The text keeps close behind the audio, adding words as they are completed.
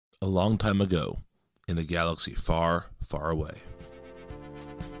A long time ago, in a galaxy far, far away.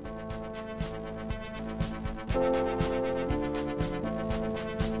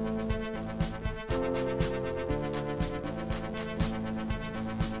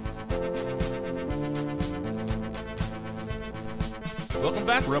 Welcome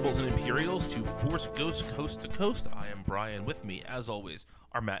back, Rebels and Imperials, to Force Ghost Coast to Coast. I am Brian. With me, as always,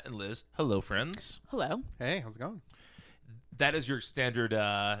 are Matt and Liz. Hello, friends. Hello. Hey, how's it going? That is your standard.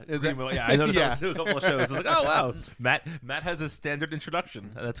 Is it? Yeah, I noticed Yeah. I was doing a couple of shows. I was like, oh wow, Matt has a standard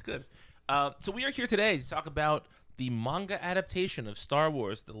introduction. That's good. So we are here today to talk about the manga adaptation of Star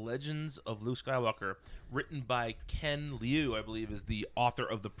Wars: The Legends of Luke Skywalker, written by Ken Liu, I believe, is the author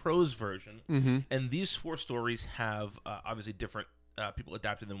of the prose version. Mm-hmm. And these four stories have obviously different people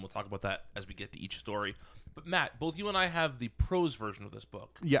adapted them. We'll talk about that as we get to each story. But Matt, both you and I have the prose version of this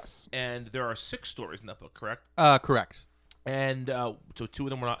book. Yes. And there are 6 stories in that book, correct? Correct. And so 2 of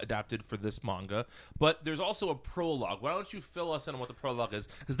them were not adapted for this manga. But there's also a prologue. Why don't you fill us in on what the prologue is?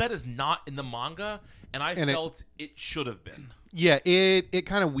 Because that is not in the manga, and I felt it should have been. Yeah, it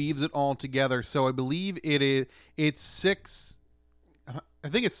kind of weaves it all together. So I believe it's 6. I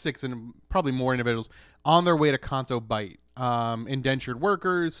think it's 6 and probably more individuals on their way to Canto Bight. Indentured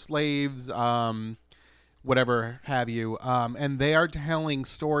workers, slaves, whatever have you. And they are telling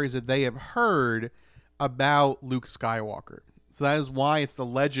stories that they have heard about Luke Skywalker. So that is why it's the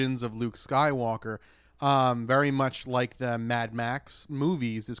Legends of Luke Skywalker. Very much like the Mad Max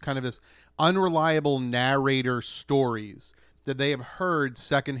movies, is kind of this unreliable narrator stories that they have heard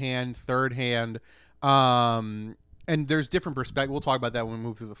secondhand, thirdhand. And there's different perspectives. We'll talk about that when we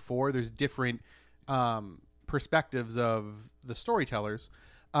move through the 4. There's different perspectives of the storytellers.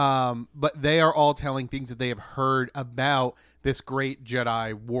 But they are all telling things that they have heard about this great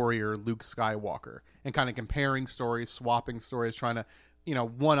Jedi warrior, Luke Skywalker, and kind of comparing stories, swapping stories, trying to,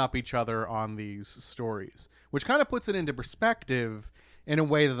 one-up each other on these stories, which kind of puts it into perspective in a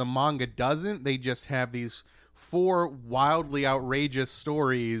way that the manga doesn't. They just have these 4 wildly outrageous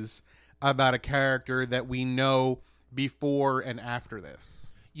stories about a character that we know before and after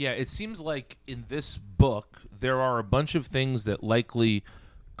this. Yeah, it seems like in this book, there are a bunch of things that likely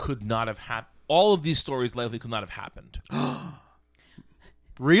could not have happened. All of these stories likely could not have happened.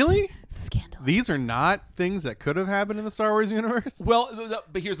 Really? Scandal. These are not things that could have happened in the Star Wars universe? Well,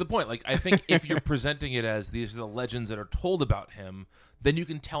 but here's the point. Like, I think if you're presenting it as these are the legends that are told about him, then you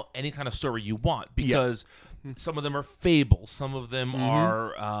can tell any kind of story you want, because some of them are fables, some of them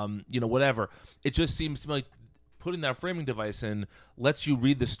are, whatever. It just seems to me like putting that framing device in lets you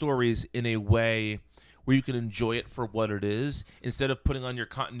read the stories in a way where you can enjoy it for what it is, instead of putting on your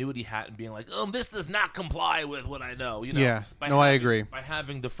continuity hat and being like, this does not comply with what I know. Yeah, I agree. By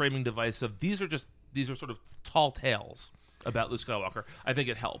having the framing device of these are sort of tall tales about Luke Skywalker, I think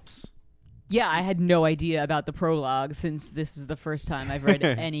it helps. Yeah, I had no idea about the prologue, since this is the first time I've read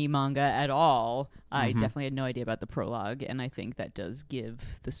any manga at all. I definitely had no idea about the prologue, and I think that does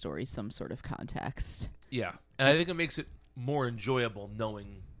give the story some sort of context. Yeah, and I think it makes it more enjoyable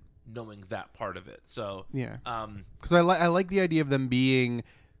knowing that part of it. So yeah, because I like the idea of them being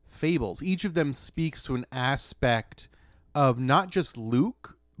fables. Each of them speaks to an aspect of not just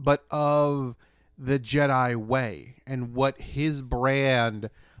Luke, but of the Jedi way and what his brand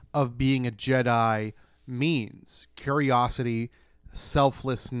of being a Jedi means: curiosity,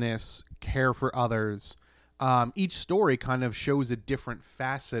 selflessness, care for others. Each story kind of shows a different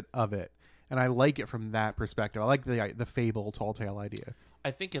facet of it, and I like it from that perspective. I like the fable, tall tale idea. I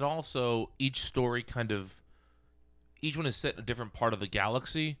think it also, each story each one is set in a different part of the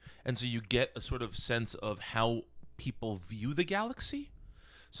galaxy, and so you get a sort of sense of how people view the galaxy.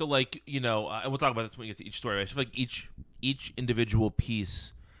 So, like, and we'll talk about this when we get to each story. I feel like each individual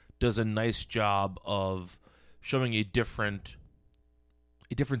piece does a nice job of showing a different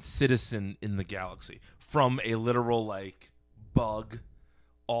citizen in the galaxy, from a literal, like, bug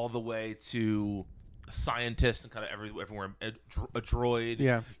all the way to a scientist and kind of everywhere, a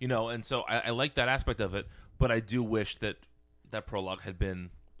droid, and so I like that aspect of it, but I do wish that prologue had been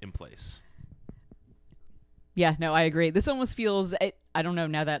in place. Yeah, no, I agree. This almost feels, I don't know,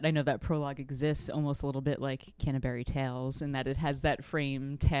 now that I know that prologue exists, almost a little bit like Canterbury Tales, in that it has that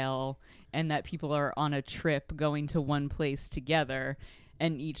frame tale and that people are on a trip going to one place together,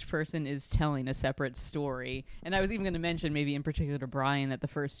 and each person is telling a separate story. And I was even going to mention, maybe in particular to Brian, that the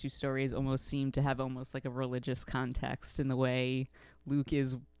first 2 stories almost seem to have almost like a religious context in the way Luke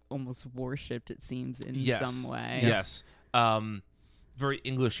is almost worshipped, it seems, in some way. Yes. Very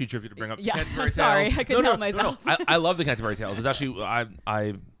English teacher of you to bring up Canterbury Tales. Sorry, I couldn't help myself. No. I love the Canterbury Tales. It's actually,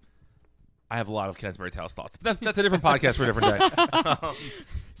 I have a lot of Canterbury Tales thoughts. But that's a different podcast for a different day.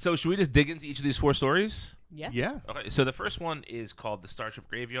 So should we just dig into each of these 4 stories? Yeah. Okay, so the first one is called The Starship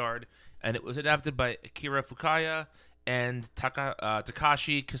Graveyard, and it was adapted by Akira Fukaya and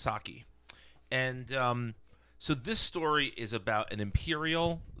Takashi Kisaki. And so this story is about an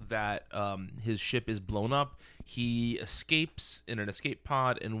Imperial that his ship is blown up. He escapes in an escape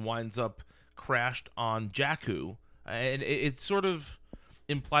pod and winds up crashed on Jakku. And it's sort of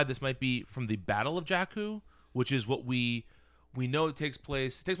implied this might be from the Battle of Jakku, which is what we know it takes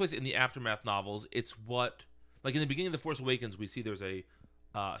place. It takes place in the Aftermath novels. It's what, like in the beginning of The Force Awakens, we see there's a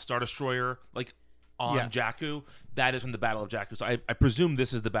Star Destroyer like on Jakku. That is from the Battle of Jakku. So I presume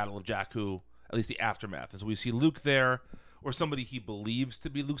this is the Battle of Jakku, at least the Aftermath. And so we see Luke there, or somebody he believes to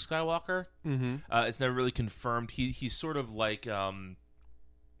be Luke Skywalker. Mm-hmm. It's never really confirmed. He's sort of like an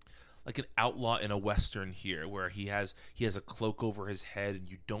outlaw in a Western here, where he has a cloak over his head, and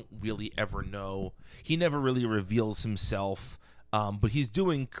you don't really ever know. He never really reveals himself, but he's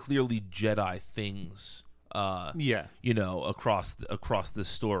doing clearly Jedi things. Across this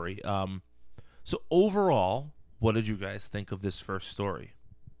story. So overall, what did you guys think of this first story?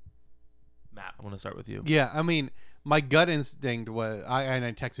 Matt, I want to start with you. Yeah, I mean, my gut instinct was, I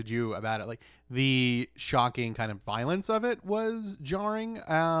texted you about it, like the shocking kind of violence of it was jarring.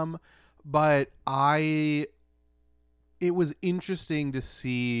 But it was interesting to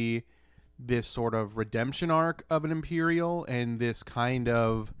see this sort of redemption arc of an Imperial and this kind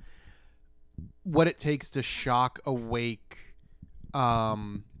of what it takes to shock awake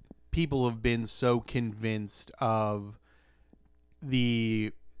people who've been so convinced of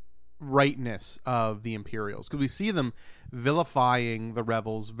the rightness of the Imperials, because we see them vilifying the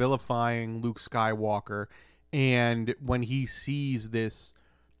rebels, vilifying Luke Skywalker, and when he sees this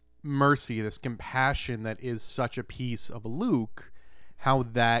mercy, this compassion that is such a piece of Luke, how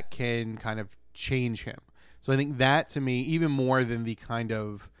that can kind of change him. So I think that, to me, even more than the kind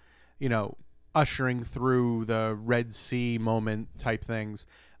of, ushering through the Red Sea moment type things,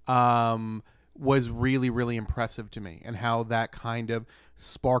 was really, really impressive to me, and how that kind of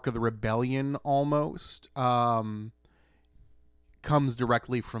spark of the rebellion almost comes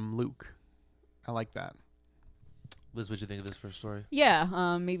directly from Luke. I like that. Liz, what did you think of this first story?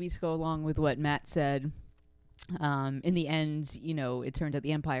 Yeah, maybe to go along with what Matt said. In the end, it turns out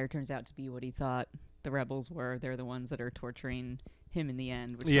the Empire turns out to be what he thought the rebels were. They're the ones that are torturing him in the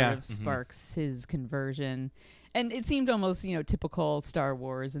end, which sort of sparks his conversion. And it seemed almost, typical Star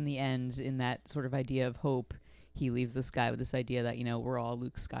Wars in the end, in that sort of idea of hope. He leaves the sky with this idea that, we're all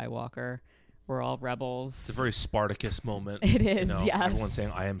Luke Skywalker. We're all rebels. It's a very Spartacus moment. It is, yes. Everyone's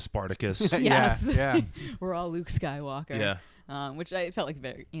saying, I am Spartacus. Yes. Yeah. We're all Luke Skywalker. Yeah. Which I felt like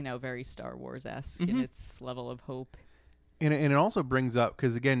very Star Wars-esque in its level of hope. And it also brings up,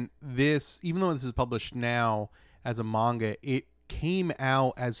 because again, this, even though this is published now as a manga, it came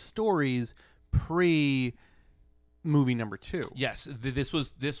out as stories pre-movie number 2. Yes, this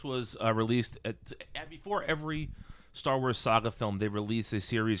was released before every Star Wars saga film. They released a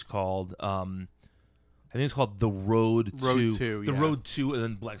series called I think it's called The Road to Road to,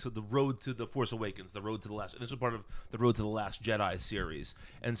 and then so The Road to the Force Awakens, The Road to the Last. And this was part of the Road to the Last Jedi series.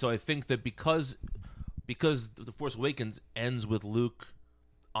 And so I think that because The Force Awakens ends with Luke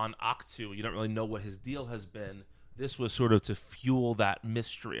on Ahch-To, you don't really know what his deal has been. This was sort of to fuel that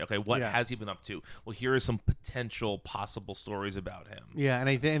mystery. Okay, what has he been up to? Well, here are some potential possible stories about him. Yeah, and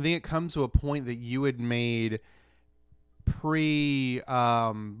I think it comes to a point that you had made pre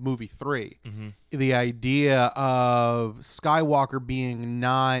movie 3. Mm-hmm. The idea of Skywalker being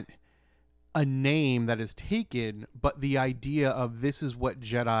not a name that is taken, but the idea of this is what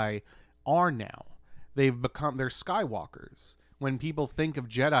Jedi are now. They're Skywalkers. When people think of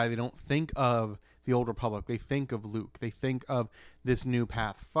Jedi, they don't think of the Old Republic. They think of Luke. They think of this new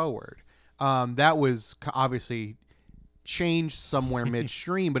path forward. That was obviously changed somewhere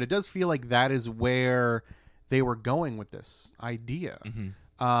midstream, but it does feel like that is where they were going with this idea. Mm-hmm.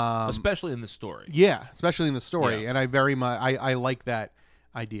 Especially in the story. Yeah, especially in the story. Yeah. And I very much, I like that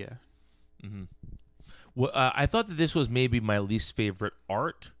idea. Mm-hmm. Well, I thought that this was maybe my least favorite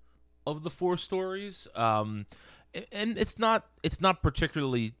art of the 4 stories. And it's not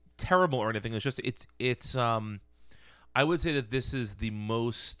particularly terrible or anything. It's just it's I would say that this is the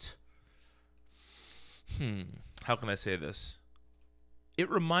most how can I say this? It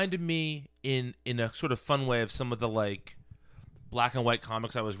reminded me in a sort of fun way of some of the like black and white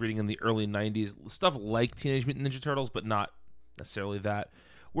comics I was reading in the early 90s, stuff like Teenage Mutant Ninja Turtles, but not necessarily that,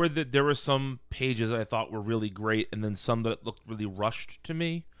 where there were some pages that I thought were really great and then some that looked really rushed to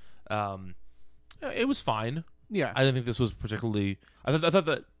me. It was fine. Yeah. I didn't think this was particularly... I thought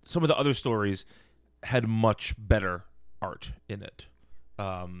that some of the other stories had much better art in it.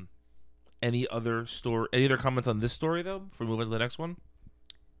 Any other comments on this story though? Before we move on to the next one.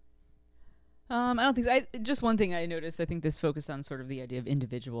 I don't think so. Just one thing I noticed. I think this focused on sort of the idea of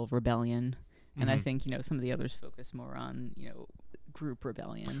individual rebellion, and I think some of the others focus more on group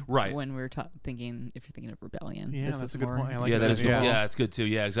rebellion. Right. When we're thinking, if you're thinking of rebellion, Yeah, this that's is a good more, point. I like Yeah, that that is as good. well. Yeah, it's good too.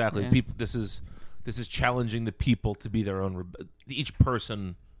 Yeah, exactly. Yeah. People. This is challenging the people to be their own. Each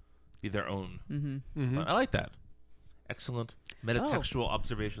person be their own. Mm-hmm. I like that. Excellent metatextual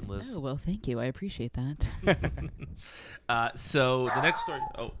observation, Liz. Oh well, thank you. I appreciate that. So the next story.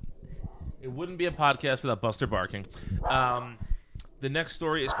 Oh, it wouldn't be a podcast without Buster barking. The next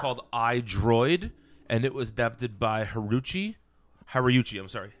story is called I, Droid, and it was adapted by Haruichi. I'm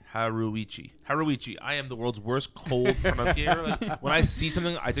sorry. Haruichi. I am the world's worst cold pronunciator. Like, when I see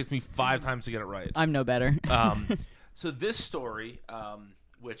something, it takes me 5 times to get it right. I'm no better. So this story,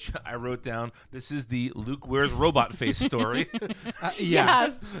 which I wrote down, this is the Luke wears robot face story.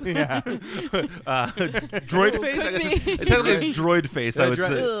 Yes. Yeah. Droid face? I guess it technically is droid face, I would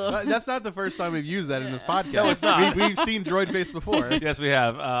say. That's not the first time we've used that in this podcast. No, it's not. We've seen droid face before. Yes, we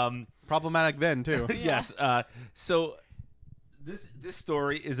have. Problematic then too. Yes. So this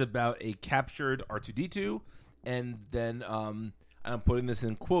story is about a captured R2-D2, and then I'm putting this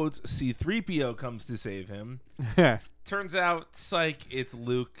in quotes, C-3PO comes to save him. Turns out, psych, it's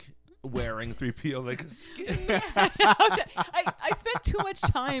Luke wearing 3PO like a skin. I spent too much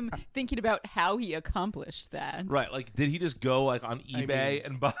time thinking about how he accomplished that. Right, like did he just go like on eBay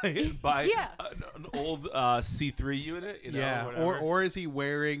and buy Yeah. an old C3 unit? Whatever? or is he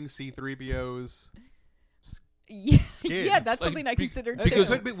wearing C-3PO's Yeah, skin? yeah, that's Like, something I considered too.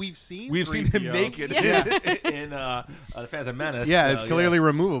 because But we've seen We've seen him 3PO. naked in Phantom Menace. Yeah, so, it's clearly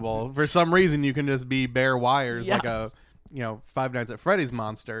removable. For some reason, you can just be bare wires like a Yes. Five Nights at Freddy's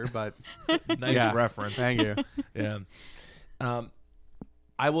monster. But Nice Yeah. reference. thank you. Yeah.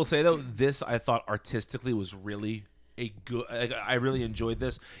 I will say though, this I thought artistically was really a good. I really enjoyed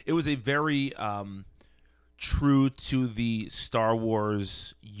this. It was a very true to the Star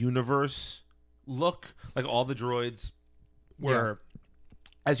Wars universe look. Like all the droids were,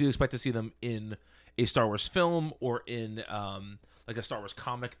 as you'd expect to see them in a Star Wars film or in like a Star Wars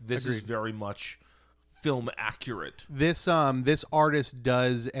comic. This is Agreed. very much film accurate. This artist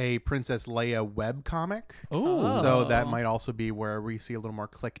does a Princess Leia web comic. Oh. So that might also be where we see a little more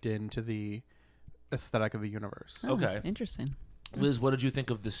clicked into the aesthetic of the universe. Oh, Okay. Interesting. Liz, what did you think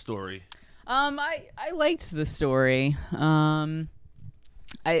of this story? I liked the story. I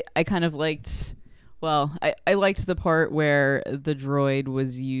kind of liked. Well, I liked the part where the droid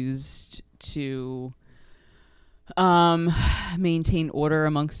was used to maintain order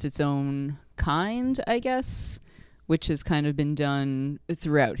amongst its own kind, I guess, which has kind of been done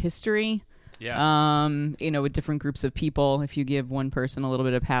throughout history. Yeah. With different groups of people. If you give one person a little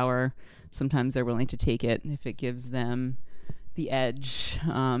bit of power, sometimes they're willing to take it if it gives them the edge,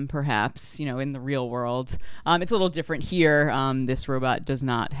 perhaps, in the real world. It's a little different here. This droid does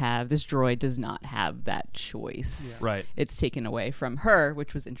not have that choice. Yeah. Right. It's taken away from her,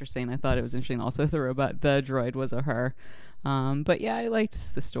 which was interesting. I thought it was interesting also the droid was a her. But yeah, I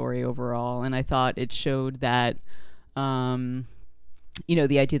liked the story overall, and I thought it showed that, the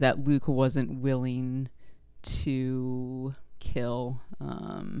idea that Luke wasn't willing to kill,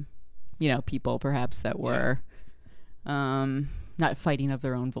 people perhaps that were not fighting of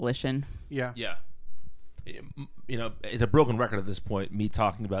their own volition. Yeah. Yeah. It's a broken record at this point, me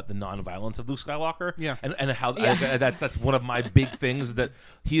talking about the non-violence of Luke Skywalker. Yeah. And how Yeah. that's one of my big things, that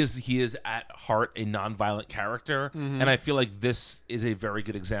he is at heart a non-violent character. And I feel like this is a very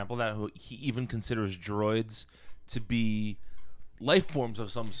good example of that. He even considers droids to be life forms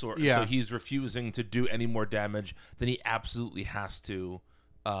of some sort. Yeah. So he's refusing to do any more damage than he absolutely has to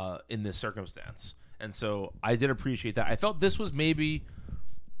in this circumstance. And so I did appreciate that. I felt this was maybe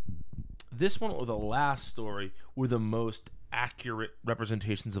this one or the last story were the most accurate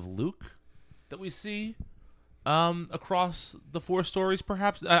representations of Luke that we see across the 4 stories,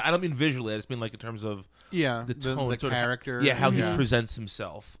 perhaps. I don't mean visually. I just mean like in terms of the tone, the sort character. of how he Yeah. presents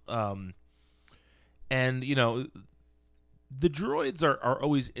himself. And the droids are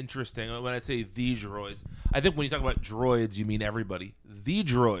always interesting. When I say the droids, I think when you talk about droids, you mean everybody. The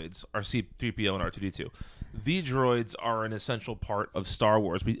droids are C-3PO and R2-D2. The droids are an essential part of Star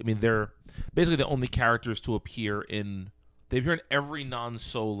Wars. They're basically the only characters to appear in. They appear in every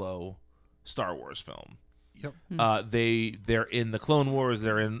non-solo Star Wars film. Yep. They're in the Clone Wars.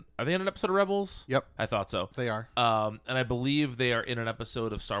 Are they in an episode of Rebels? Yep. I thought so. They are. And I believe they are in an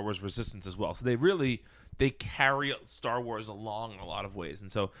episode of Star Wars Resistance as well. So they carry Star Wars along in a lot of ways.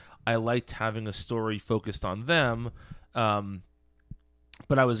 And so I liked having a story focused on them.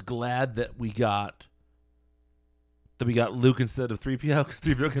 but I was glad that we got Luke instead of 3PO, because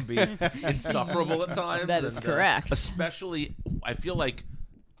 3PO can be insufferable at times. That is correct. Especially, I feel like,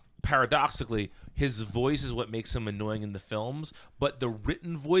 paradoxically, his voice is what makes him annoying in the films, but the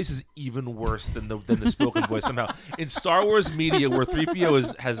written voice is even worse than the spoken voice somehow. In Star Wars media, where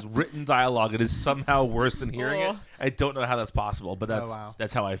 3PO has written dialogue, it is somehow worse than hearing it. I don't know how that's possible, but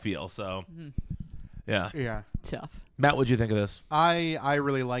that's how I feel. So, yeah. Tough. Matt, what'd you think of this? I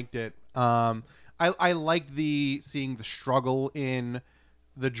really liked it. I liked seeing the struggle in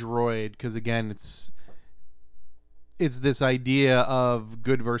the droid, because again, it's this idea of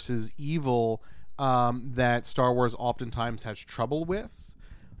good versus evil that Star Wars oftentimes has trouble with.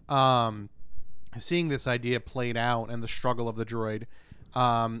 Seeing this idea played out and the struggle of the droid,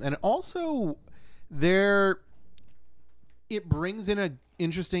 and also it brings in an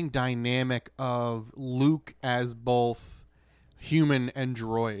interesting dynamic of Luke as both human and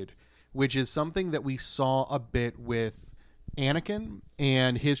droid, which is something that we saw a bit with Anakin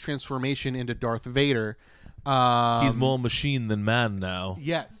and his transformation into Darth Vader. He's more machine than man now.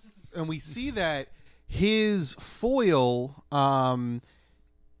 Yes, and we see that his foil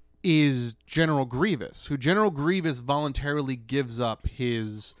is General Grievous, who General Grievous voluntarily gives up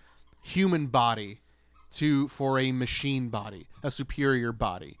his human body for a machine body, a superior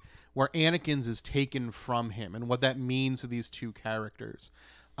body, where Anakin's is taken from him, and what that means to these two characters.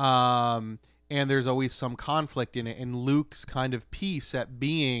 And there's always some conflict in it, and Luke's kind of peace at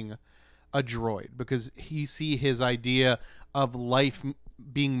being a droid, because he see his idea of life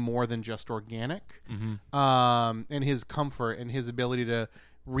being more than just organic, and his comfort and his ability to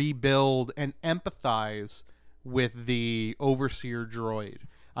rebuild and empathize with the overseer droid,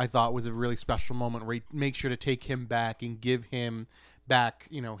 I thought was a really special moment where he makes sure to take him back and give him back,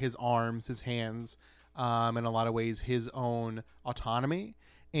 his arms, his hands, in a lot of ways his own autonomy,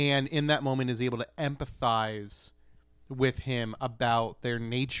 and in that moment is able to empathize with him about their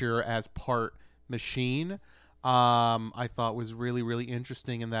nature as part machine. I thought was really, really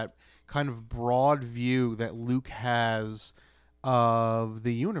interesting in that kind of broad view that Luke has of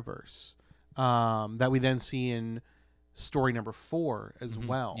the universe, that we then see in story number 4 as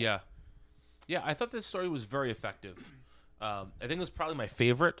well. Yeah, I thought this story was very effective. I think it was probably my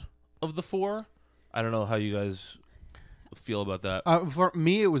favorite of the 4. I don't know how you guys feel about that. For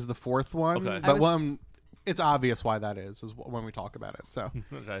me, it was the 4th one, Okay. but it's obvious why that is when we talk about it. So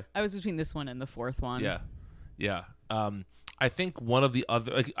Okay. I was between this one and the 4th one. Yeah. I think one of the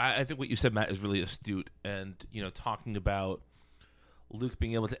other, I think what you said, Matt, is really astute, and talking about Luke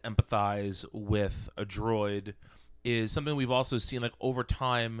being able to empathize with a droid is something we've also seen over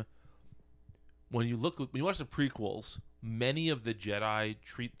time. When you watch the prequels, many of the Jedi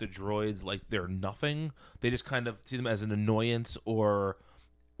treat the droids like they're nothing. They just kind of see them as an annoyance or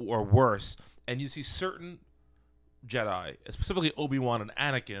worse. And you see certain Jedi, specifically Obi-Wan and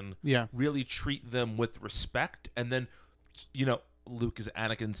Anakin, really treat them with respect. And then, Luke, as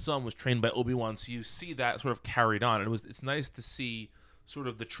Anakin's son, was trained by Obi-Wan, so you see that sort of carried on. And it's nice to see sort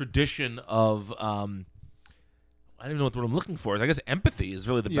of the tradition of I don't even know what I'm looking for. I guess empathy is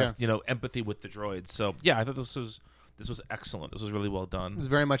really the best, empathy with the droids. So yeah, I thought this was excellent. This was really well done. It's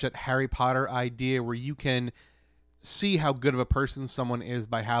very much that Harry Potter idea where you can see how good of a person someone is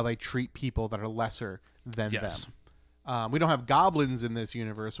by how they treat people that are lesser than them. We don't have goblins in this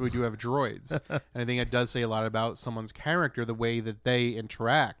universe, but we do have droids. And I think it does say a lot about someone's character, the way that they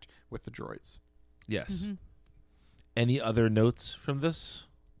interact with the droids. Yes. Mm-hmm. Any other notes from this?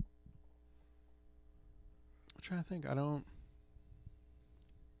 I'm trying to think.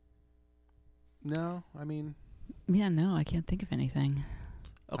 No, I mean... Yeah, no, I can't think of anything.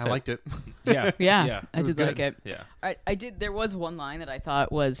 Okay. I liked it. Yeah, I did like it. Yeah, I did. There was one line that I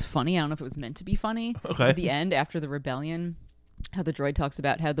thought was funny. I don't know if it was meant to be funny. Okay. At the end, after the rebellion, how the droid talks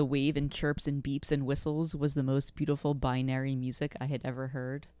about how the wave and chirps and beeps and whistles was the most beautiful binary music I had ever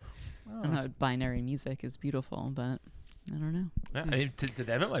heard. Oh. I don't know, binary music is beautiful, but I don't know. Yeah, I mean, to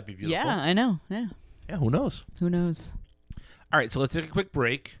them it might be beautiful. Yeah, I know. Yeah, who knows? Who knows? All right, so let's take a quick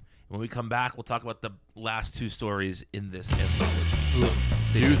break. When we come back, we'll talk about the last 2 stories in this anthology. So,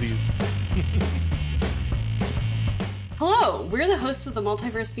 doozies. Hello, we're the hosts of the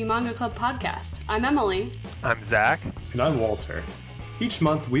Multiversity Manga Club podcast. I'm Emily. I'm Zach. And I'm Walter. Each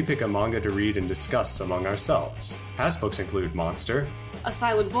month, we pick a manga to read and discuss among ourselves. Past books include Monster, A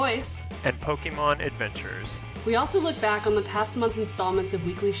Silent Voice, and Pokemon Adventures. We also look back on the past month's installments of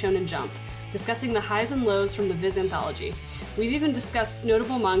Weekly Shonen Jump, discussing the highs and lows from the Viz anthology. We've even discussed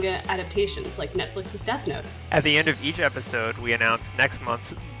notable manga adaptations like Netflix's Death Note. At the end of each episode, we announce next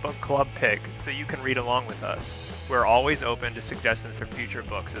month's book club pick so you can read along with us. We're always open to suggestions for future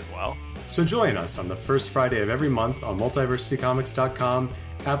books as well. So join us on the first Friday of every month on multiversitycomics.com,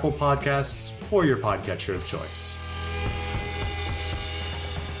 Apple Podcasts, or your podcatcher of choice.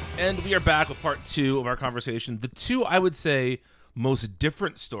 And we are back with part 2 of our conversation. The two, I would say, most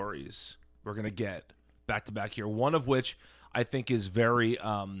different stories we're going to get back to back here. One of which I think is very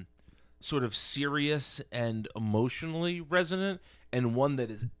sort of serious and emotionally resonant, and one that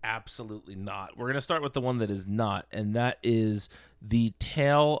is absolutely not. We're going to start with the one that is not, and that is The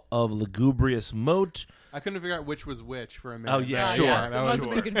Tale of Lugubrious Moat. I couldn't figure out which was which for a minute. Oh, yeah, sure. Yes, it must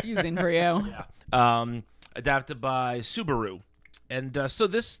have been confusing for you. Adapted by Subaru. And so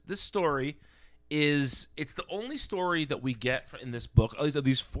this story it's the only story that we get in this book, at least of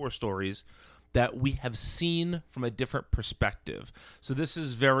these 4 stories, that we have seen from a different perspective. So this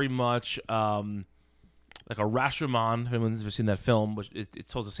is very much like a Rashomon. If anyone's ever seen that film, which it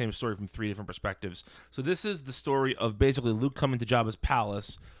tells the same story from 3 different perspectives. So this is the story of basically Luke coming to Jabba's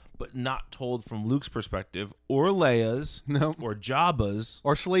palace, but not told from Luke's perspective, or Leia's, or Jabba's,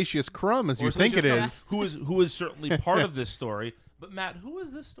 or Salacious Crumb, as you think it is. Who is certainly part of this story. But Matt, who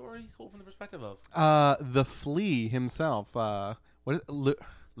is this story told from the perspective of? The Flea himself. What is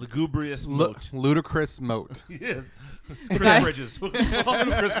Lugubrious Moat. Ludicrous Moat. Yes. Chris Bridges. We'll call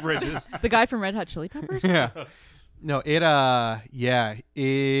him Chris Bridges. The guy from Red Hot Chili Peppers? Yeah. No, it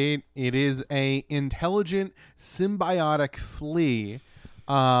is a intelligent symbiotic flea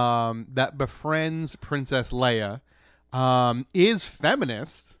that befriends Princess Leia, is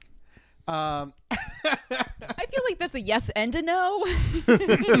feminist. I feel like that's a yes and a no.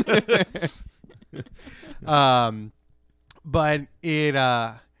 But it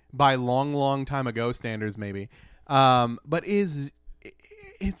by long time ago standards maybe, but it's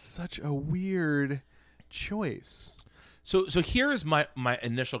such a weird choice. So here is my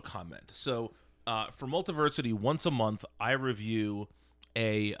initial comment. So for Multiversity, once a month I review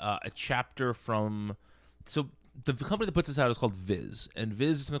a chapter from the company that puts this out is called Viz, and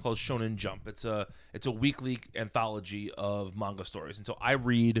Viz is something called Shonen Jump. It's a weekly anthology of manga stories, and so I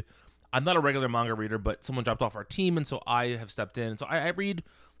read. I'm not a regular manga reader, but someone dropped off our team, and so I have stepped in. So I read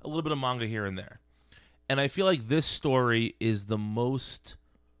a little bit of manga here and there, and I feel like this story is the most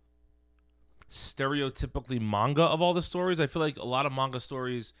stereotypically manga of all the stories. I feel like a lot of manga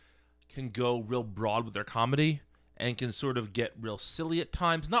stories can go real broad with their comedy and can sort of get real silly at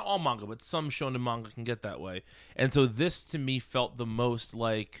times. Not all manga, but some shonen manga can get that way. And so this, to me, felt the most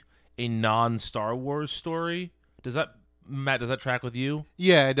like a non-Star Wars story. Matt, does that track with you?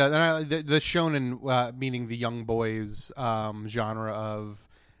 Yeah, it does. And the shonen, meaning the young boys genre of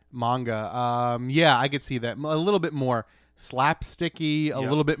manga, yeah, I could see that. A little bit more slapsticky, a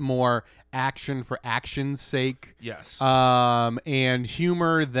little bit more action for action's sake. Yes. And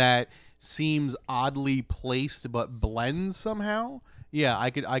humor that seems oddly placed but blends somehow. Yeah,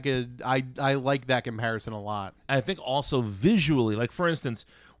 I like that comparison a lot. I think also visually, like for instance,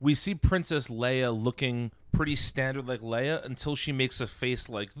 we see Princess Leia looking pretty standard like Leia until she makes a face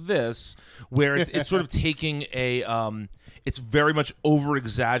like this, where it's sort of taking a it's very much over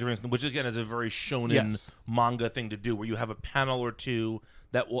exaggerating, which again is a very shonen manga thing to do, where you have a panel or two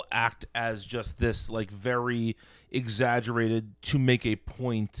that will act as just this like very exaggerated to make a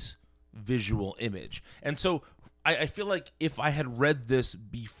point visual image. And so I feel like if I had read this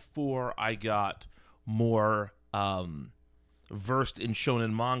before I got more versed in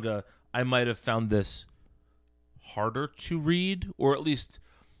shonen manga, I might have found this harder to read, or at least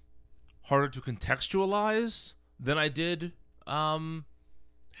harder to contextualize than I did having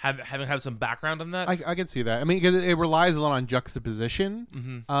had some background on that. I can see that. I mean, because it relies a lot on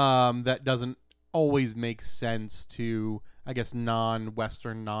juxtaposition that doesn't always make sense to, I guess,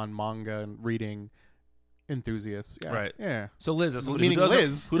 non-Western, non-manga reading enthusiasts. Yeah. Right. Yeah. So Liz, that's Meaning who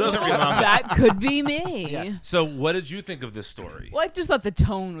doesn't read manga. That could be me. Yeah. So what did you think of this story? Well, I just thought the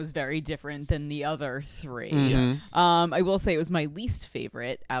tone was very different than the other 3. Yes. I will say it was my least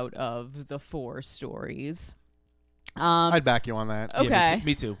favorite out of the 4 stories. I'd back you on that. Okay. Yeah,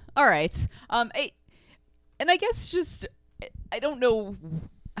 me too. All right. And I guess just, I don't know,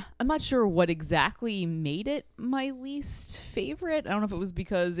 I'm not sure what exactly made it my least favorite. I don't know if it was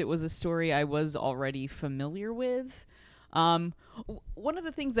because it was a story I was already familiar with. One of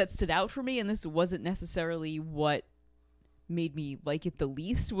the things that stood out for me, and this wasn't necessarily what made me like it the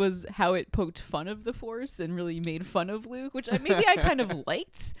least, was how it poked fun of the Force and really made fun of Luke, which maybe I kind of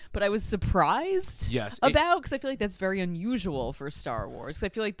liked, but I was surprised about, because I feel like that's very unusual for Star Wars. 'Cause I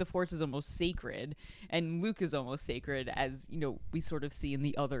feel like the Force is almost sacred, and Luke is almost sacred, as we sort of see in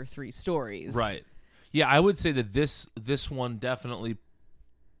the other 3 stories. Right. Yeah, I would say that this one definitely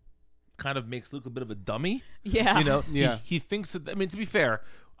kind of makes Luke a bit of a dummy. Yeah. You know, Yeah. he thinks that. I mean, to be fair,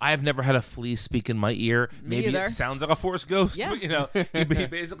 I have never had a flea speak in my ear. Maybe either. it sounds like a Force ghost, Yeah. but you know, he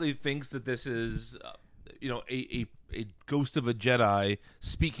basically thinks that this is, a ghost of a Jedi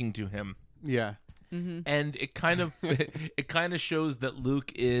speaking to him. Yeah. And it kind of shows that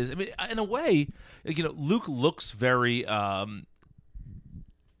Luke is. I mean, in a way, Luke looks very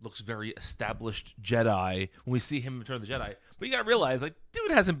established Jedi when we see him in Return of the Jedi. But you gotta realize, like,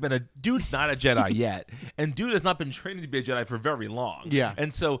 dude's not a Jedi yet, and dude has not been training to be a Jedi for very long. Yeah.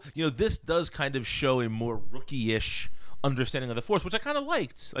 And so this does kind of show a more rookie-ish understanding of the Force, which I kind of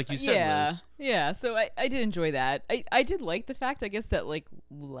liked, like you said, Liz. Yeah, so I did enjoy that. I did like the fact, I guess, that like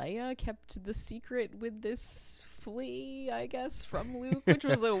Leia kept the secret with this flea, I guess, from Luke, which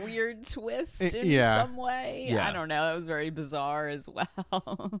was a weird twist in Yeah. some way. Yeah. I don't know. That was very bizarre as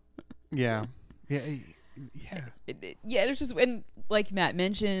well. Yeah. Yeah. It was just, and like Matt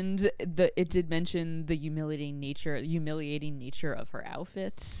mentioned, it did mention the humiliating nature of her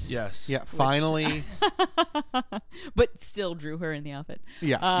outfit. Yes. Yeah. Finally. But still drew her in the outfit.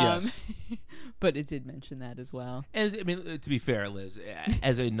 Yeah. Yes. But it did mention that as well. And I mean, to be fair, Liz,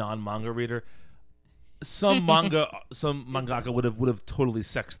 as a non-manga reader, some mangaka would have totally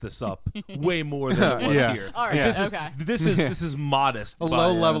sexed this up way more than it was Yeah. here. All right, Like, this is modest. A by,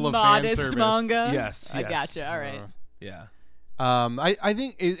 low level of fan Modest service. manga. Yes, I yes. gotcha. All right. Yeah. I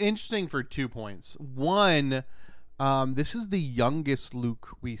think it's interesting for 2 points. One, this is the youngest Luke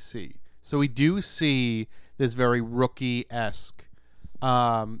we see. So we do see this very rookie-esque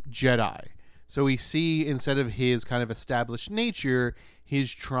Jedi. So we see, instead of his kind of established nature,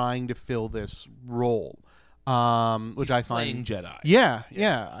 he's trying to fill this role, which He's I playing find Jedi. Yeah,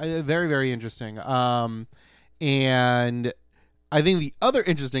 very, very interesting. And I think the other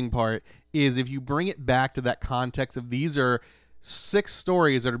interesting part is if you bring it back to that context of these are 6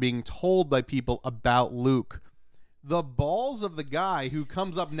 stories that are being told by people about Luke. The balls of the guy who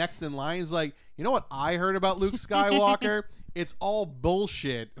comes up next in line is like, you know what I heard about Luke Skywalker? It's all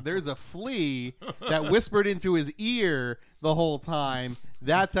bullshit. There's a flea that whispered into his ear the whole time.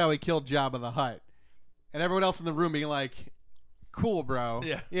 That's how he killed Jabba the Hutt. And everyone else in the room being like, cool, bro.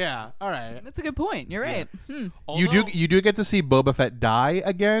 Yeah. All right. That's a good point. You're right. You do get to see Boba Fett die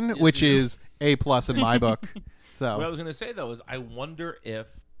again, which you do. is A+ in my book. So What I was going to say, though, is I wonder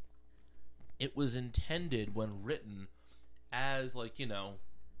if it was intended when written as, like,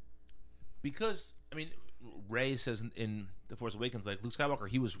 because, I mean, Rey says in The Force Awakens, like, Luke Skywalker,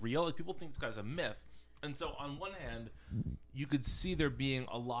 he was real. Like, people think this guy's a myth. And so, on one hand, you could see there being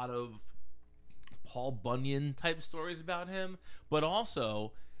a lot of Paul Bunyan type stories about him, but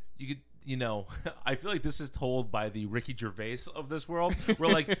also, you could, I feel like this is told by the Ricky Gervais of this world, where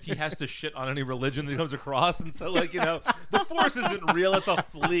like he has to shit on any religion that he comes across, and so like the Force isn't real; it's a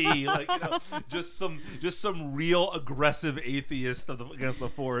flea, like just some real aggressive atheist against the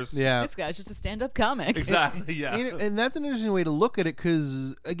Force. yeah. This guy's just a stand-up comic. Exactly. Yeah. And that's an interesting way to look at it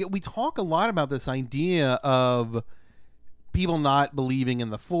because we talk a lot about this idea of people not believing in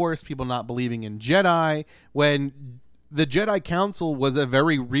the Force, people not believing in Jedi, when the Jedi Council was a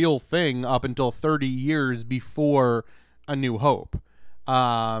very real thing up until 30 years before A New Hope.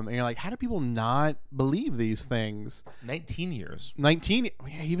 And you're like, how do people not believe these things? 19 years. 19,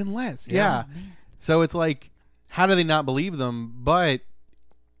 even less. Yeah. So it's like, how do they not believe them? But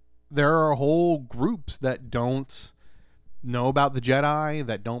there are whole groups that don't know about the Jedi,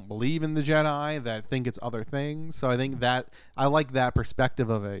 that don't believe in the Jedi, that think it's other things. So I think that I like that perspective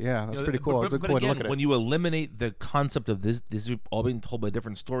of it. Yeah, that's pretty cool. It's a cool way to look at it. When you eliminate the concept of this is all being told by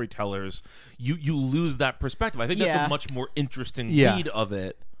different storytellers, you lose that perspective. I think that's Yeah. a much more interesting Yeah. read of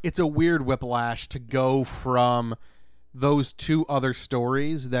it. It's a weird whiplash to go from those 2 other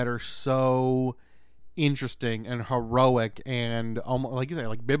stories that are so interesting and heroic and almost, like you say,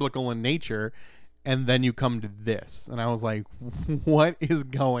 like biblical in nature, and then you come to this, and I was like, what is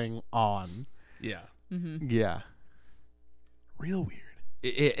going on? Yeah. Yeah, real weird.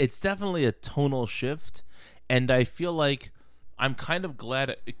 It's definitely a tonal shift, and I feel like I'm kind of glad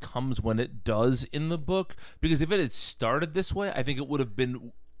it comes when it does in the book, because if it had started this way, I think it would have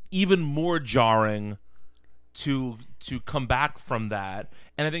been even more jarring to come back from that.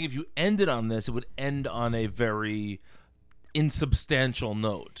 And I think if you ended on this, it would end on a very insubstantial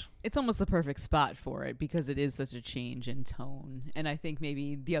note. It's almost the perfect spot for it because it is such a change in tone. And I think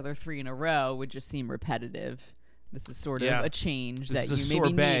maybe the other 3 in a row would just seem repetitive. This is sort of Yeah. a change This that is a you maybe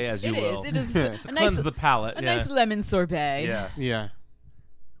sorbet, need. as you It will. is. It is To a cleanse nice, the palate. a Yeah. nice lemon sorbet. Yeah. Yeah,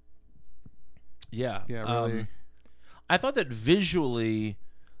 Yeah. really. I thought that visually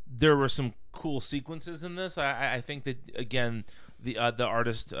there were some cool sequences in this. I think that, again, the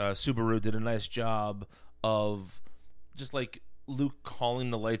artist Subaru did a nice job of just like Luke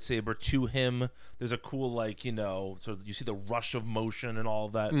calling the lightsaber to him. There's a cool, like, you know, sort of, you see the rush of motion and all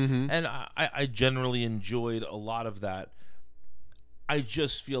of that. And I generally enjoyed a lot of that. I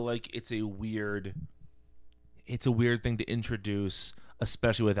just feel like it's a weird thing to introduce,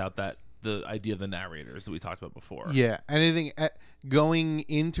 especially without the idea of the narrators that we talked about before. Yeah, and I think going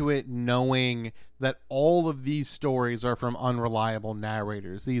into it knowing that all of these stories are from unreliable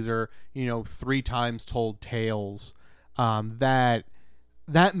narrators. These are, 3 times told tales. That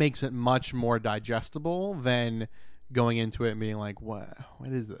makes it much more digestible than going into it and being like, what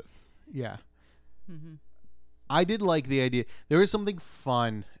is this? Yeah. I did like the idea. There is something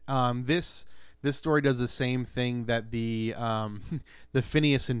fun. This story does the same thing that the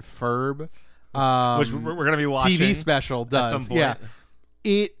Phineas and Ferb which we're going to be watching TV special does. at some point.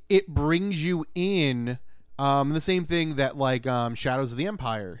 Yeah. It brings you in the same thing that like Shadows of the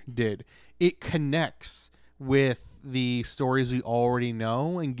Empire did. It connects with the stories we already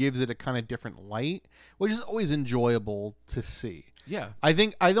know and gives it a kind of different light, which is always enjoyable to see. Yeah. I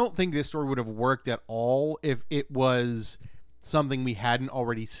don't think this story would have worked at all if it was something we hadn't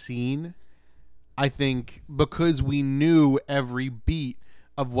already seen. I think because we knew every beat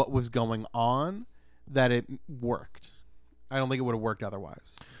of what was going on, that it worked. I don't think it would have worked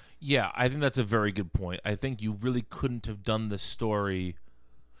otherwise. Yeah, I think that's a very good point. I think you really couldn't have done this story.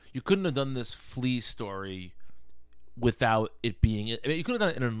 You couldn't have done this Flea story without it being. I mean, you could have done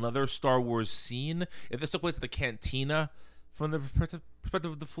it in another Star Wars scene. If this took place at the cantina, from the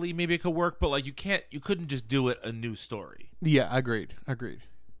perspective of the Flea, maybe it could work. But like, you couldn't just do it a new story. Yeah, agreed.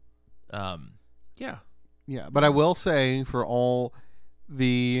 Yeah. Yeah, but I will say for all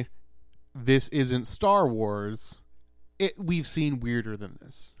the this isn't Star Wars, we've seen weirder than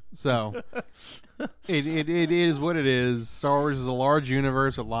this. So it is what it is. Star Wars is a large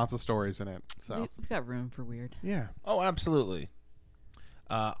universe with lots of stories in it. So We've got room for weird. yeah. Oh, absolutely.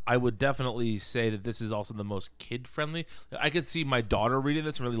 I would definitely say that this is also the most kid friendly. I could see my daughter reading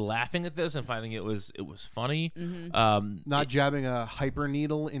this and really laughing at this and finding it was funny. Not jabbing a hyper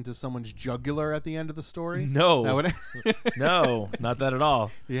needle into someone's jugular at the end of the story. No. That would- No, not that at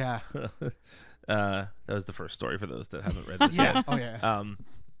all. yeah. That was the first story for those that haven't read this yet. Oh yeah.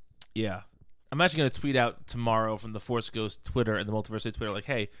 Yeah. I'm actually going to tweet out tomorrow from the Force Ghost Twitter and the Multiversity Twitter, like,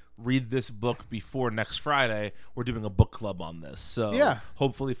 hey, read this book before next Friday. We're doing a book club on this. So Yeah.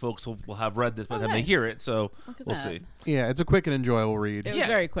 hopefully folks will have read this by the time they nice. hear it. So Look at we'll that. see. Yeah, it's a quick and enjoyable read. It was Yeah,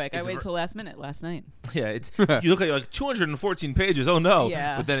 very quick. I it's waited till last minute last night. Yeah, it's you look at it, like 214 pages. Oh, no.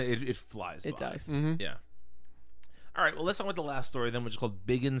 Yeah. But then it flies It by. does. Yeah. All right, well, let's start with the last story then, which is called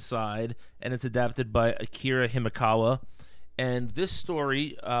Big Inside, and it's adapted by Akira Himekawa. And this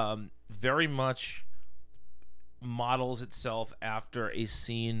story very much models itself after a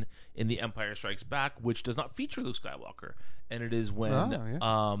scene in The Empire Strikes Back, which does not feature Luke Skywalker. And it is when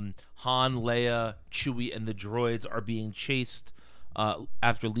Han, Leia, Chewie, and the droids are being chased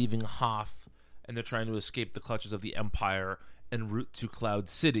after leaving Hoth, and they're trying to escape the clutches of the Empire en route to Cloud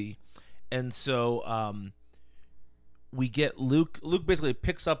City. And so we get Luke. Luke basically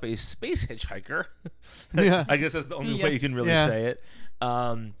picks up a space hitchhiker. Yeah. I guess that's the only way you can really say it.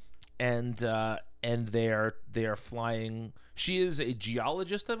 And they are flying. She is a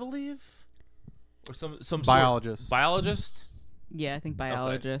geologist, I believe, or some Biologist. Biologist. Yeah, I think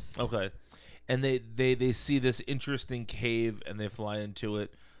biologists. Okay. And they see this interesting cave and they fly into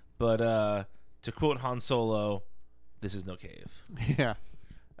it. But to quote Han Solo, this is no cave. Yeah.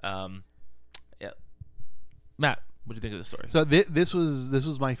 Yeah. Matt, what do you think of this story? So this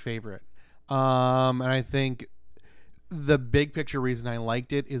was my favorite, and I think the big picture reason I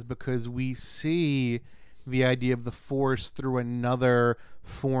liked it is because we see the idea of the Force through another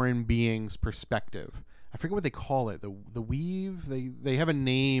foreign being's perspective. I forget what they call it. The weave. They have a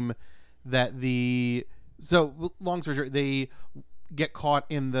name that so long story short, they get caught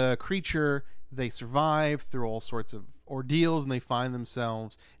in the creature. They survive through all sorts of ordeals, and they find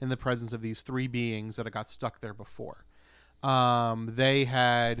themselves in the presence of these 3 beings that got stuck there before. They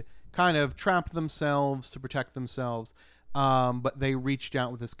had kind of trapped themselves to protect themselves, but they reached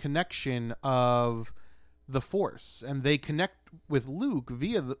out with this connection of the Force, and they connect with Luke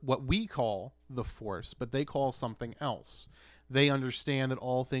via what we call the Force, but they call something else. They understand that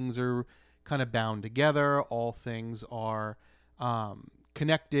all things are kind of bound together, all things are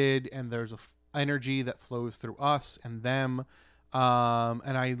connected, and there's energy that flows through us and them,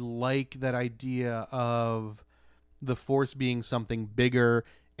 and I like that idea of the Force being something bigger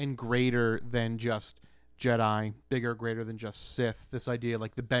and greater than just Jedi, bigger, greater than just Sith. This idea,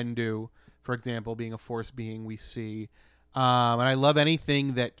 like the Bendu, for example, being a Force being we see And I love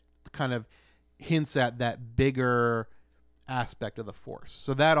anything that kind of hints at that bigger aspect of the Force.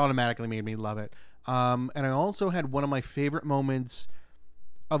 So that automatically made me love it. And I also had one of my favorite moments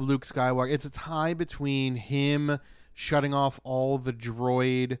of Luke Skywalker. It's a tie between him shutting off all the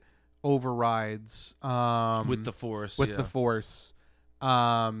droid overrides with the Force. The Force.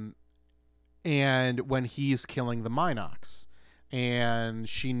 And when he's killing the Minox. And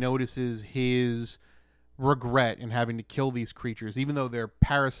she notices his regret in having to kill these creatures, even though they're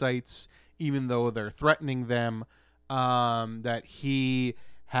parasites, even though they're threatening them, that he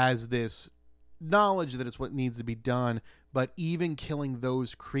has this knowledge that it's what needs to be done, but even killing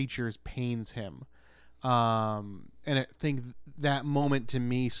those creatures pains him. And I think that moment to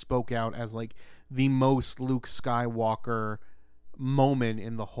me spoke out as like the most Luke Skywalker moment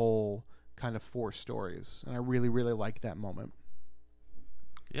in the whole kind of Force stories. And I really, really liked that moment.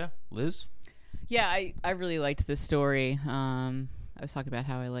 Yeah. Liz? Yeah, I really liked this story. I was talking about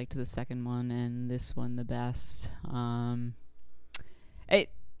how I liked the second one and this one the best. I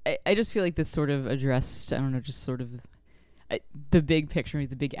just feel like this sort of addressed, I don't know, just sort of the big picture,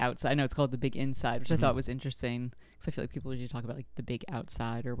 the big outside. I know it's called the big inside, which I thought was interesting because I feel like people usually talk about like the big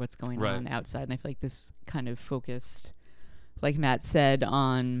outside or what's going on outside. And I feel like this kind of focused, like Matt said,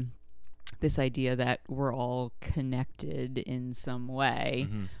 on this idea that we're all connected in some way.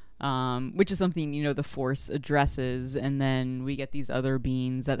 Which is something, you know, the Force addresses, and then we get these other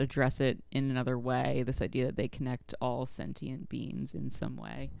beings that address it in another way, this idea that they connect all sentient beings in some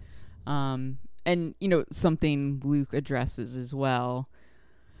way. And, you know, something Luke addresses as well,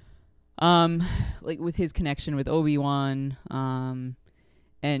 like with his connection with Obi-Wan, and,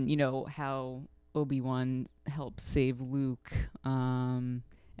 you know, how Obi-Wan helps save Luke, and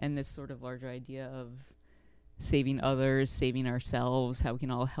this sort of larger idea of saving others, saving ourselves, how we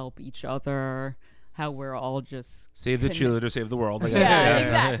can all help each other, how we're all just save the cheerleader, save the world. Yeah,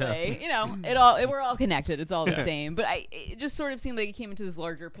 exactly. You know, we're all connected. It's all the same. But it just sort of seemed like it came into this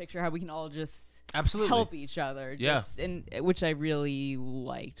larger picture, how we can all just help each other. And which I really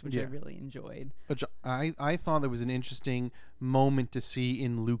liked, which I really enjoyed. Which I thought there was an interesting moment to see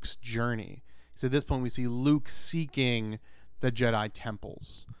in Luke's journey. So at this point, we see Luke seeking the Jedi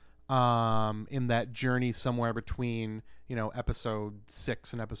temples. In that journey somewhere between, you know, episode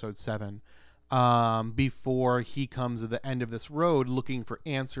 6 and episode 7, before he comes at the end of this road looking for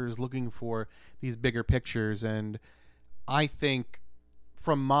answers, looking for these bigger pictures. And I think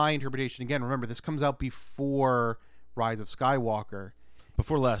from my interpretation, again, remember, this comes out before Rise of Skywalker.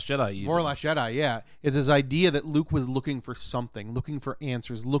 Before Last Jedi, even. Before Last Jedi, yeah. Is this idea that Luke was looking for something, looking for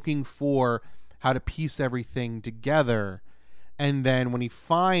answers, looking for how to piece everything together. And then when he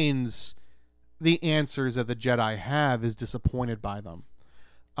finds the answers that the Jedi have, is disappointed by them.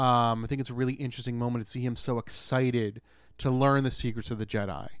 I think it's a really interesting moment to see him so excited to learn the secrets of the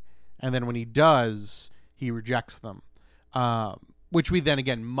Jedi. And then when he does, he rejects them. Which we then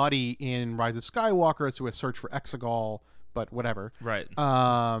again muddy in Rise of Skywalker as to a search for Exegol, but whatever. Right.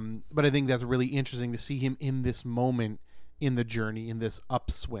 But I think that's really interesting to see him in this moment in the journey, in this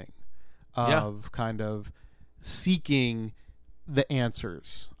upswing of kind of seeking the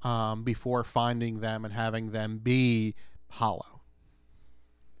answers before finding them and having them be hollow.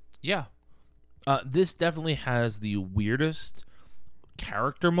 Yeah. This definitely has the weirdest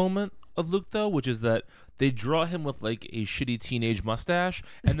character moment of Luke, though, which is that they draw him with like a shitty teenage mustache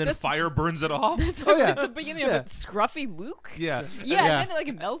and then fire burns it off. That's the beginning of it. Scruffy Luke? Yeah. Yeah, and then like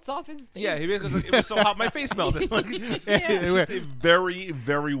it melts off his face. Yeah, he basically was like, it was so hot my face melted. Like, it's just a very,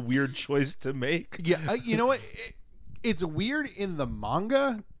 very weird choice to make. Yeah, you know what? It's weird in the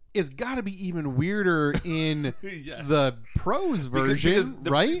manga. It's got to be even weirder in the prose version, because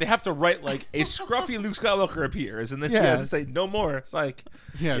right? They have to write like a scruffy Luke Skywalker appears, and then he has to say no more. It's like,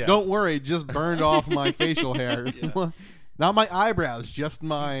 don't worry, just burned off my facial hair, not my eyebrows, just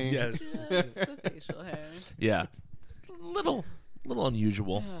my just the facial hair. Yeah, just a little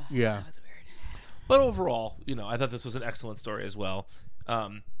unusual. Yeah, that was weird. But overall, you know, I thought this was an excellent story as well.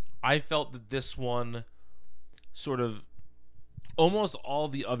 I felt that this one sort of almost all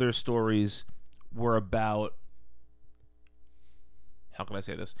the other stories were about, how can I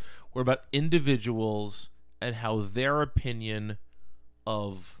say this? Were about individuals and how their opinion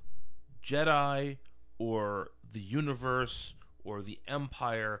of Jedi or the universe or the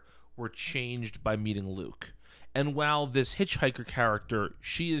Empire were changed by meeting Luke. And while this hitchhiker character,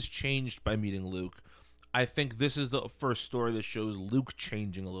 she is changed by meeting Luke, I think this is the first story that shows Luke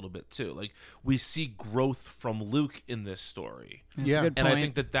changing a little bit too. Like, we see growth from Luke in this story. That's a good and point. I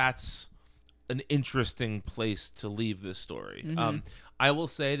think that that's an interesting place to leave this story. Mm-hmm. I will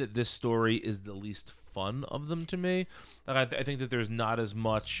say that this story is the least fun of them to me. Like, I think that there's not as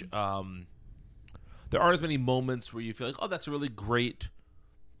much. There aren't as many moments where you feel like, oh, that's a really great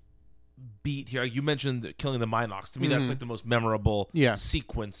beat here. You mentioned killing the Minox. To me, that's like the most memorable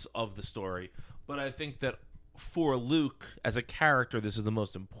sequence of the story. But I think that for Luke as a character, this is the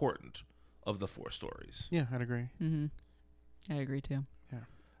most important of the 4 stories. Yeah, I'd agree. Mm-hmm. I agree too.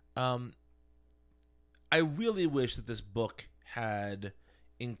 Yeah. I really wish that this book had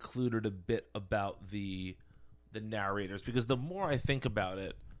included a bit about the narrators, because the more I think about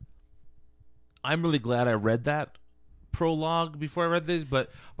it, I'm really glad I read that prologue before I read these,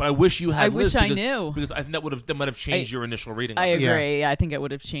 but I wish you had. I wish I because, knew, because I think that might have changed your initial reading. I of it. agree. Yeah, I think it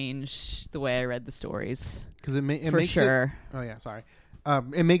would have changed the way I read the stories. Because it for makes sure. Oh yeah, sorry.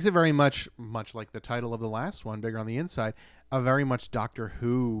 It makes it very much like the title of the last one, Bigger on the Inside, a very much Doctor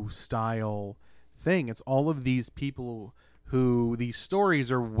Who style thing. It's all of these people who these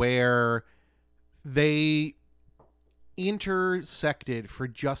stories are where they intersected for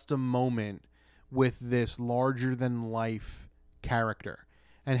just a moment with this larger than life character,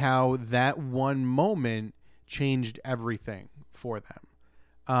 and how that one moment changed everything for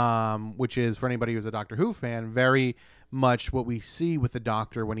them. Which is, for anybody who's a Doctor Who fan, very much what we see with the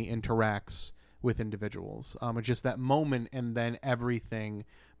Doctor when he interacts with individuals. It's just that moment, and then everything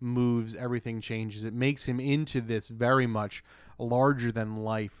moves, everything changes. It makes him into this very much larger than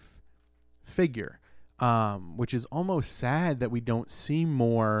life figure, which is almost sad that we don't see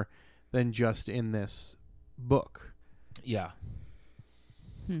more than just in this book. Yeah.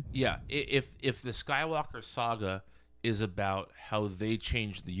 Yeah. If the Skywalker saga is about how they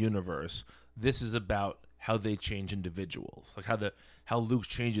change the universe, this is about how they change individuals, like how Luke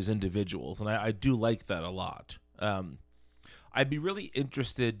changes individuals, and I do like that a lot. I'd be really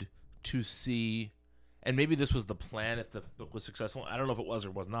interested to see, and maybe this was the plan if the book was successful. I don't know if it was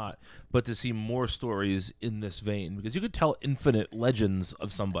or was not, but to see more stories in this vein, because you could tell infinite legends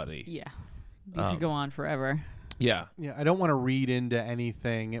of somebody. Yeah, these could go on forever. Yeah. Yeah, I don't want to read into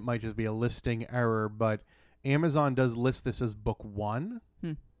anything. It might just be a listing error, but Amazon does list this as book 1.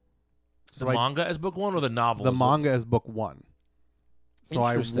 The manga as book 1 or the novel? The manga as book 1. So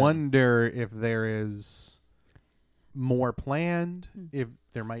I Interesting. wonder if there is more planned, if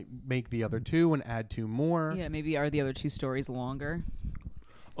there might make the other 2 and add 2 more. Yeah, maybe are the other 2 stories longer?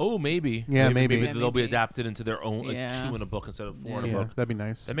 Oh, maybe. Yeah, maybe. Maybe they'll be maybe. adapted into their own, like Yeah. 2 in a book instead of 4 in a Yeah, book. that'd be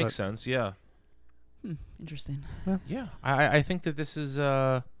nice. That makes sense. Yeah. Interesting. Yeah. I think that this is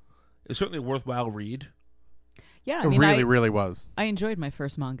it's certainly a worthwhile read. Yeah, I It mean, really, really was. I enjoyed my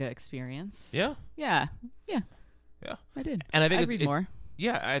first manga experience. Yeah. Yeah. Yeah. I did. And I think I'd it's read more.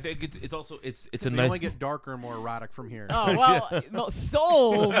 Yeah, I think it's also it's a They nice. only get darker and more erotic from here. Oh well,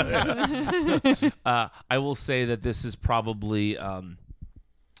 sold. I will say that this is probably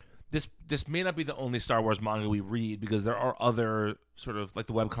this may not be the only Star Wars manga we read, because there are other sort of like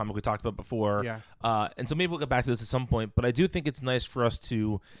the webcomic we talked about before. Yeah. And so maybe we'll get back to this at some point. But I do think it's nice for us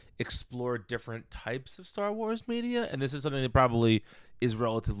to explore different types of Star Wars media, and this is something that probably is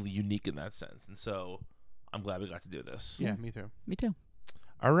relatively unique in that sense. And so I'm glad we got to do this. Yeah, me too. Me too.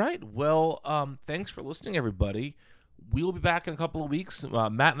 All right. Well, thanks for listening, everybody. We will be back in a couple of weeks.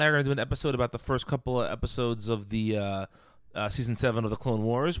 Matt and I are going to do an episode about the first couple of episodes of the season 7 of the Clone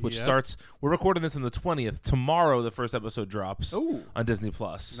Wars, which starts. We're recording this on the 20th. Tomorrow, the first episode drops on Disney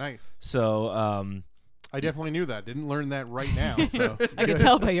Plus. Nice. So, I definitely knew that. Didn't learn that right now. So I could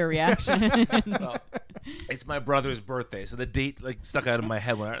tell by your reaction. well, it's my brother's birthday, so the date like stuck out of my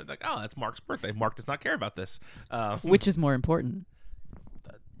head when I was like, "Oh, that's Mark's birthday." Mark does not care about this. Which is more important?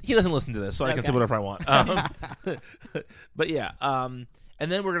 He doesn't listen to this, so I can say whatever I want. But yeah,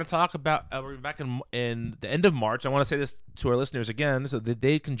 and then we're going to talk about we're back in the end of March. I want to say this to our listeners again, so that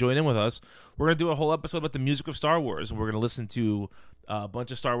they can join in with us. We're going to do a whole episode about the music of Star Wars. We're going to listen to a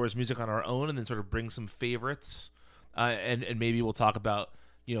bunch of Star Wars music on our own, and then sort of bring some favorites, and maybe we'll talk about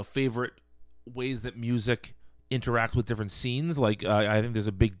favorite ways that music interact with different scenes. Like I think there's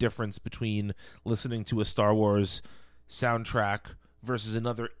a big difference between listening to a Star Wars soundtrack versus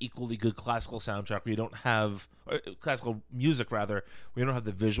another equally good classical soundtrack where you don't have classical music rather, where you don't have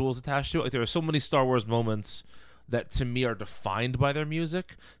the visuals attached to it. Like there are so many Star Wars moments that to me are defined by their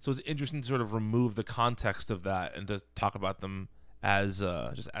music. So it's interesting to sort of remove the context of that and to talk about them as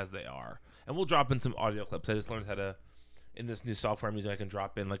just as they are. And we'll drop in some audio clips. I just learned how to, in this new software I'm using, I can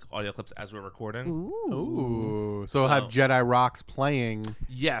drop in like audio clips as we're recording. Ooh. So we'll have Jedi Rocks playing.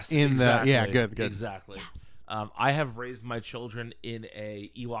 Yes. Exactly. Yeah, good. Exactly. I have raised my children in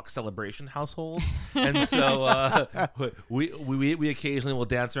a Ewok celebration household, and so we occasionally will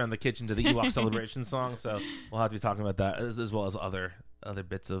dance around the kitchen to the Ewok celebration song. So we'll have to be talking about that as well as other other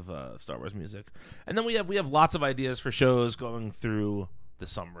bits of Star Wars music. And then we have lots of ideas for shows going through the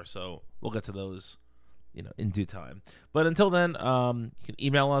summer, so we'll get to those, in due time. But until then, you can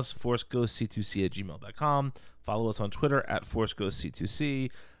email us, forceghostc2c@gmail.com. Follow us on Twitter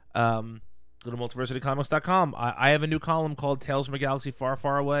 @forceghostc2c. Go to multiversitycomics.com. I have a new column called Tales from a Galaxy Far,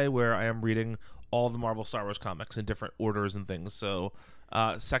 Far Away, where I am reading all the Marvel Star Wars comics in different orders and things. So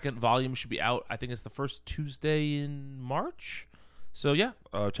second volume should be out. I think it's the first Tuesday in March. So yeah,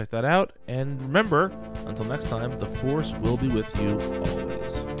 check that out. And remember, until next time, the Force will be with you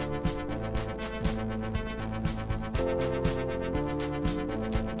always.